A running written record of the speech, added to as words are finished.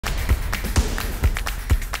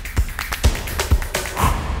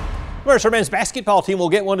Mercer men's basketball team will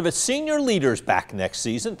get one of its senior leaders back next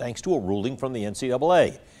season thanks to a ruling from the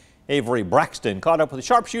NCAA. Avery Braxton caught up with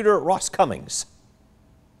sharpshooter Ross Cummings.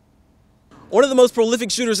 One of the most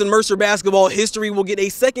prolific shooters in Mercer basketball history will get a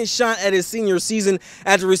second shot at his senior season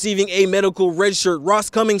after receiving a medical redshirt. Ross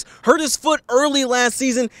Cummings hurt his foot early last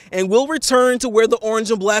season and will return to wear the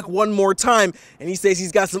orange and black one more time. And he says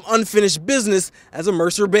he's got some unfinished business as a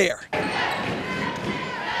Mercer Bear. 1,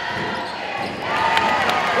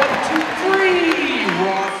 2, 3,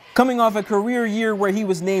 Ross. Coming off a career year where he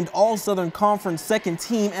was named All-Southern Conference second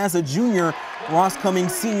team as a junior, Ross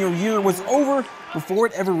Cummings' senior year was over before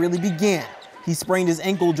it ever really began. He sprained his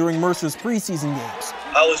ankle during Mercer's preseason games.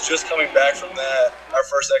 I was just coming back from that, our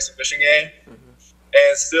first exhibition game,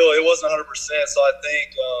 and still it wasn't 100%, so I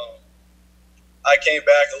think I came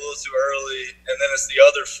back a little too early, and then it's the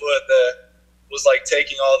other foot that was like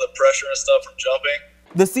taking all the pressure and stuff from jumping.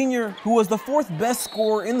 The senior, who was the fourth best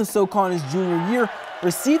scorer in the SoCon his junior year,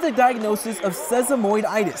 received a diagnosis of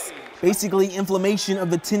sesamoiditis, basically inflammation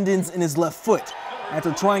of the tendons in his left foot.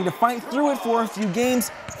 After trying to fight through it for a few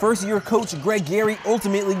games, first-year coach Greg Gary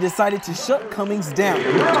ultimately decided to shut Cummings down.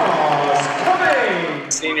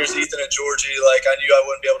 Seniors Ethan and Georgie, like I knew I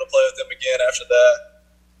wouldn't be able to play with them again after that.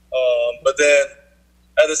 But then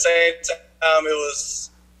at the same time, it was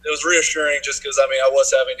reassuring just because I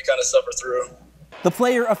was having to kind of suffer through. The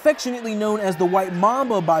player, affectionately known as the White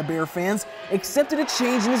Mamba by Bear fans, accepted a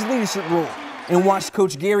change in his leadership role and watched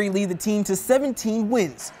Coach Gary lead the team to 17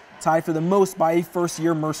 wins. Tied for the most by a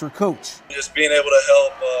first-year Mercer coach. Just being able to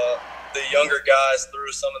help the younger guys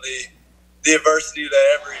through some of the adversity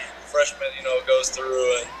that every freshman, goes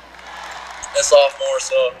through and sophomore.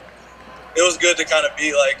 So it was good to kind of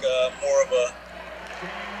be like more of an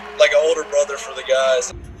older brother for the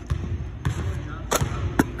guys.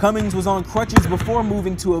 Cummings was on crutches before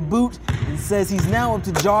moving to a boot and says he's now up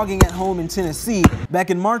to jogging at home in Tennessee.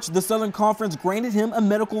 Back in March, the Southern Conference granted him a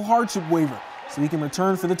medical hardship waiver so he can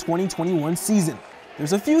return for the 2021 season.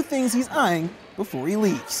 There's a few things he's eyeing before he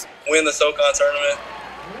leaves. Win the SoCon tournament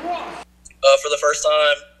for the first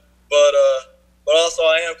time, but also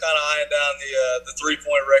I am kind of eyeing down the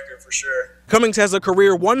three-point record for sure. Cummings has a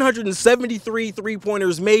career 173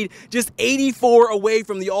 three-pointers made, just 84 away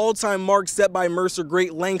from the all-time mark set by Mercer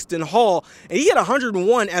great Langston Hall, and he had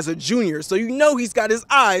 101 as a junior, so he's got his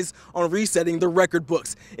eyes on resetting the record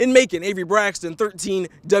books. In Macon, Avery Braxton, 13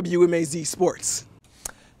 WMAZ Sports.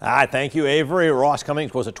 Thank you, Avery. Ross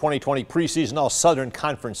Cummings was a 2020 preseason All-Southern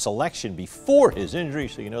Conference selection before his injury,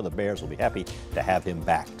 so the Bears will be happy to have him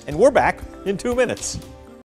back. And we're back in 2 minutes.